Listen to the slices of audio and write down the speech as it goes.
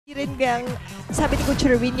Rin gang, sabi ni Coach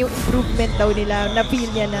Erwin, yung improvement daw nila,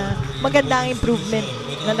 na-feel niya na maganda ang improvement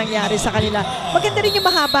na nangyari sa kanila. Maganda rin yung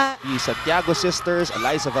mahaba. The Santiago sisters,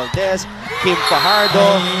 Eliza Valdez, Kim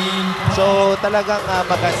Fajardo. So talagang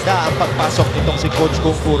maganda ang pagpasok nitong si Coach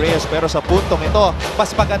Kung Fu Reyes. Pero sa puntong ito,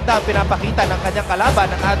 mas maganda ang pinapakita ng kanyang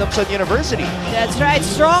kalaban ng Adamson University. That's right,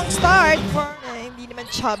 strong start for hindi naman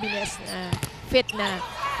chubbiness na, fit na.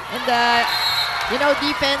 And you know,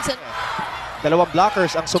 defense and dalawang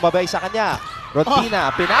blockers ang sumabay sa kanya.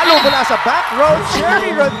 Rondina, pinalo mula sa back row.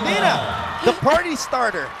 Cherry Rondina, the party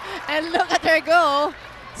starter. And look at her go,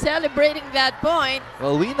 celebrating that point.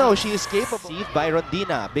 Well, we know she is capable. Received by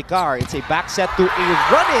Rondina. Bicar, it's a back set to a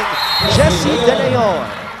running Jessie De Leon.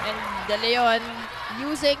 And De Leon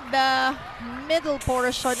using the middle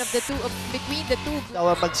portion of the two, between the two.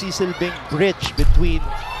 Now, magsisilbing bridge between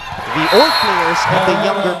the old players and the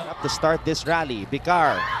younger to start this rally.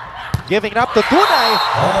 Bicar giving it up to Tunay,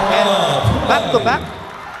 and back-to-back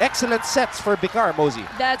excellent sets for Bicar, Mosey.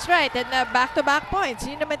 That's right, and back-to-back points.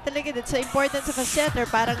 Yun naman talaga, that's the importance of a setter.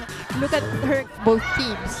 Parang look at her, both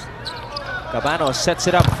teams. Cabano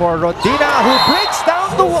sets it up for Rondina, who breaks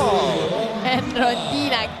down the wall. And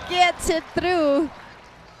Rondina gets it through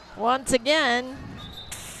once again.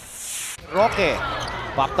 Roque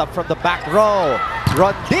popped up from the back row.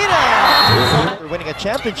 Rondina! We're winning a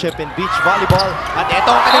championship in beach volleyball. At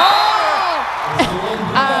ito ang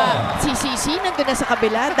si CC nandun na sa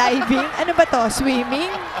kabila, diving. Ano ba to? Swimming?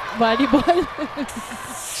 Volleyball?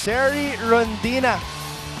 Cherry Rondina.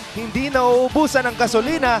 Hindi nauubusan ng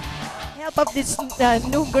gasolina. Help of this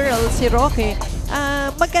new girl, si Roque.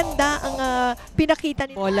 Maganda ang pinakita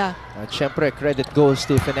ni Bola. At syempre, credit goes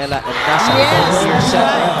to Fenella and Nasa. Yes,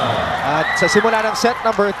 At sa simula ng set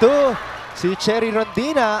number 2, si Cherry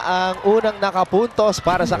Rondina ang unang nakapuntos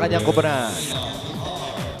para sa kanyang kubanan.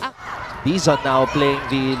 Dizon now playing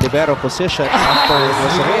the libero position after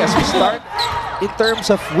Reyes. We start in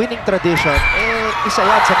terms of winning tradition. Isa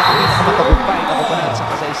yan sa mga pinakamatagumpay na kubanan sa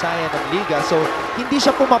kasaysayan ng liga. So, hindi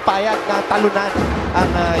siya pumapayag na talunan ang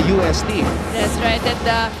UST. That's right.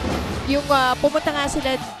 And yung pumunta nga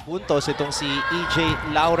sila. Puntos itong si EJ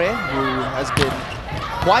Laure, who has been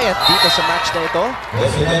quiet dito sa match na ito.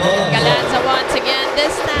 Galanza once again,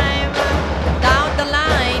 this time down the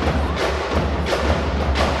line.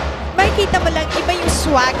 Makikita mo lang iba yung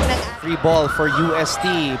swag ng free ball for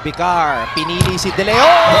UST. Bicar, pinili si De Leon.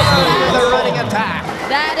 The running attack.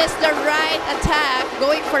 That is the right attack.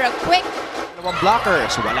 Going for a quick. Dalawang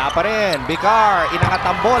blockers, wala pa rin. Bicar, inangat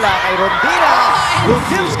ang bola kay Rondina, who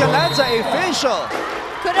gives Galanza a facial.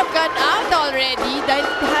 Could have gone out already dahil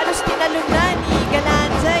halos tinalon na ni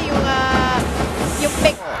Galanza yung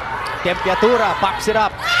pick. Temperatura, pops it up.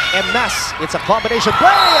 Emnas, it's a combination play.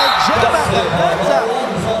 And Gemma Galanza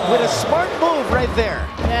with a smart move right there.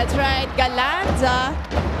 That's right, Galanza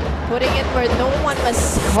putting it where no one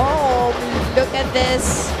was home. Look at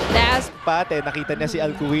this. Last pate, nakita niya si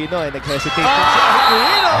Alcuino nag-hesitate si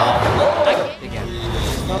Alcuino. again.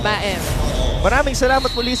 Babae. Maraming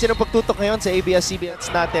salamat muli sa pagtutok ngayon sa ABS-CBN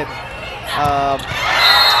natin.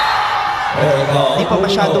 Hindi pa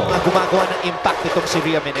masyadong gumagawa ng impact itong si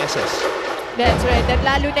Ria Meneses. That's right. At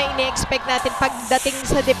lalo na ini-expect natin pagdating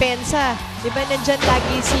sa depensa. Di ba nandyan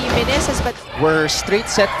lagi si Meneses? But were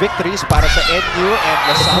straight set victories para sa NU and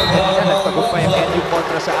LaSalle. Nagtagumpay ang NU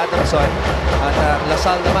kontra sa Adamson. At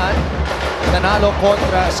LaSalle naman, nanalo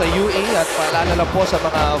kontra sa UA. At paalala lang po sa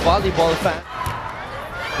mga volleyball fan.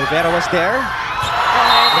 Rivera was there.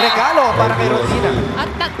 Regalo para kay Rondina. at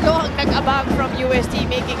tatlo ang nag-above from UST,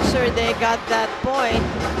 making sure they got that point.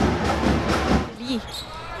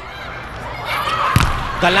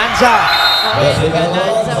 Galanza.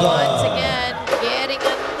 Galanza once again, getting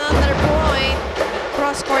another point.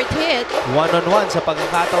 Cross-court hit. One-on-one sa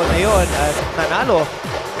pagkakataon na yun. At nanalo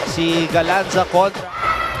si Galanza kontra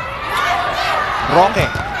Roque.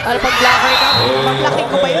 Para pag-blocker ka, pag-blocking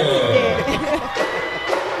ko ba yun? Hindi.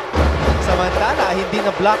 Samantala, hindi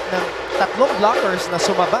na-block ng tatlong blockers na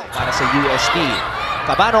sumabay para sa UST.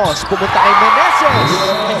 Cabanos, pumunta kay Meneses.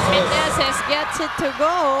 Meneses gets it to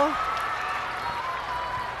go.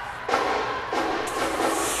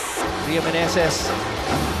 Ria Meneses.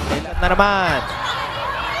 Na naman.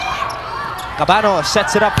 Cabanos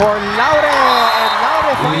sets it up for Laure. And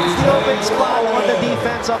Laure finds the open spot on the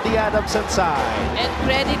defense of the Adamson side. And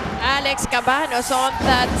credit Alex Cabanos on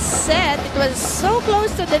that set. It was so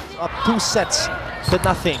close to the... Up 2 sets to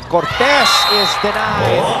nothing. Cortez is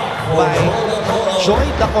denied by Joy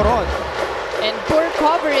Dacoron. And poor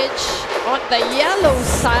coverage on the yellow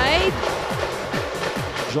side.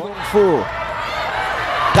 Jong Fu.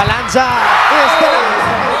 Galanza is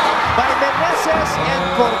denied. by Meneses and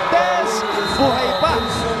Cortez. Buhay pa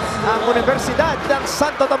ang Universidad ng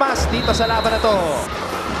Santo Tomas dito sa laban na to.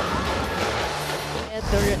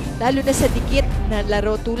 Lalo na sa dikit na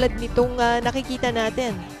laro tulad nitong nakikita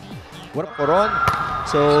natin. Coron.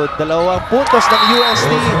 So, 2 puntos ng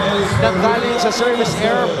UST nang galing sa service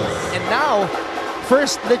error. And now,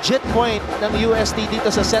 first legit point ng UST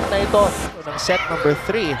dito sa set na ito. Ng set number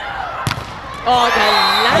 3. Oh,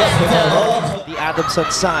 galant! The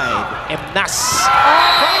Adamson side. Emnas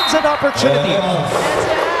finds an opportunity. That's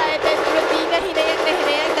right. And Rodina, hinayang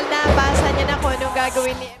na nabasa niya na kung anong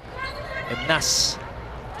gagawin ni Emnas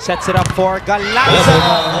sets it up for Galanza.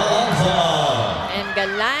 And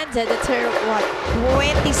Galanza, that's her, what,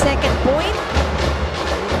 22nd point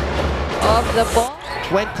of the ball.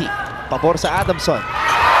 20. Pabor sa Adamson.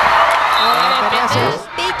 And Meneses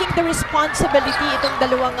taking the responsibility itong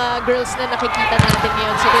dalawang girls na nakikita natin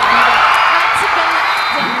ngayon. Si Rodina at si Galanza.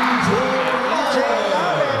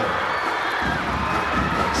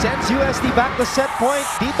 Sends UST back to set point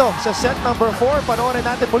dito sa set number 4. Panoorin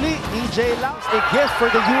natin muli. EJ Laus, a gift for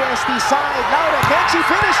the UST side. Laura, can she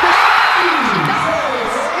finish this?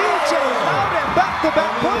 EJ Laura,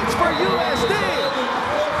 back-to-back points for UST.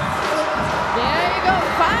 There you go,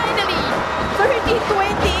 finally!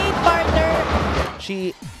 30-28, partner.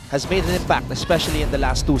 She has made an impact, especially in the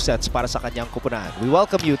last 2 sets para sa kanyang kupunan. We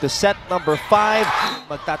welcome you to set number 5.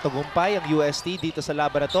 Magtatagumpay ang UST dito sa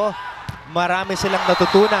laban na to. Marami silang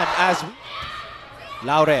natutunan as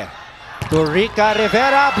Laure to Rica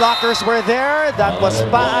Rivera. Blockers were there. That was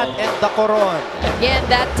Paat and Dacoron. Again,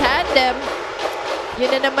 that tandem,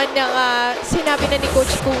 yun na naman ang sinabi na ni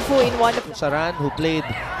Coach Kung Fu in one of the... Saran, who played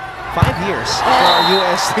 5 years for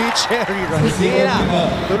UST. Cherry Rodina.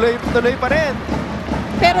 Tuloy pa rin.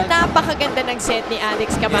 Pero napakaganda ng set ni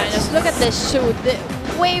Alex Cabañas. Look at the shoot.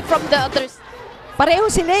 Way from the others. Pareho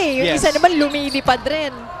sila eh. Yung isa naman lumilipad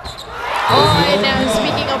rin. Oh, and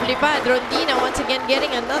speaking of lipad, Rodina once again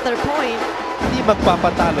getting another point. Hindi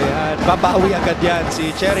magpapatalo yan. Babawi agad yan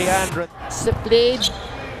si Cherry Ann. Played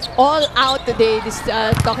all out today. This,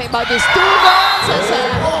 talking about these 2 goals as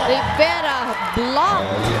Rivera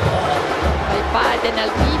blocked by Pat and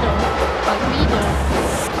Alpino.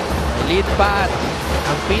 Lead Pat.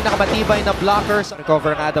 Ang pinakamatibay na blockers.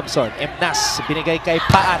 Recover ng Adamson. Emnas. Binigay kay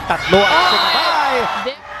Paat. 3 ang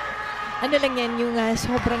sinabay. Ano lang yan, yung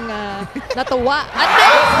sobrang natuwa. At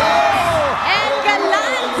and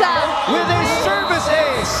Galanza! With a service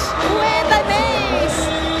ace! With an ace!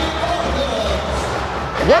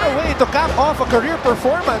 What a way to cap off a career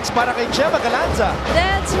performance para kay Chema Galanza.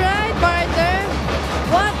 That's right, partner.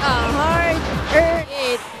 What a hard-earned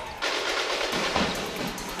it.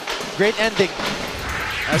 Great ending.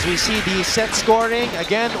 As we see the set scoring,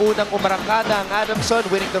 again, unang umarangkada ang Adamson,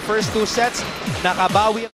 winning the first 2 sets.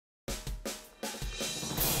 Nakabawi.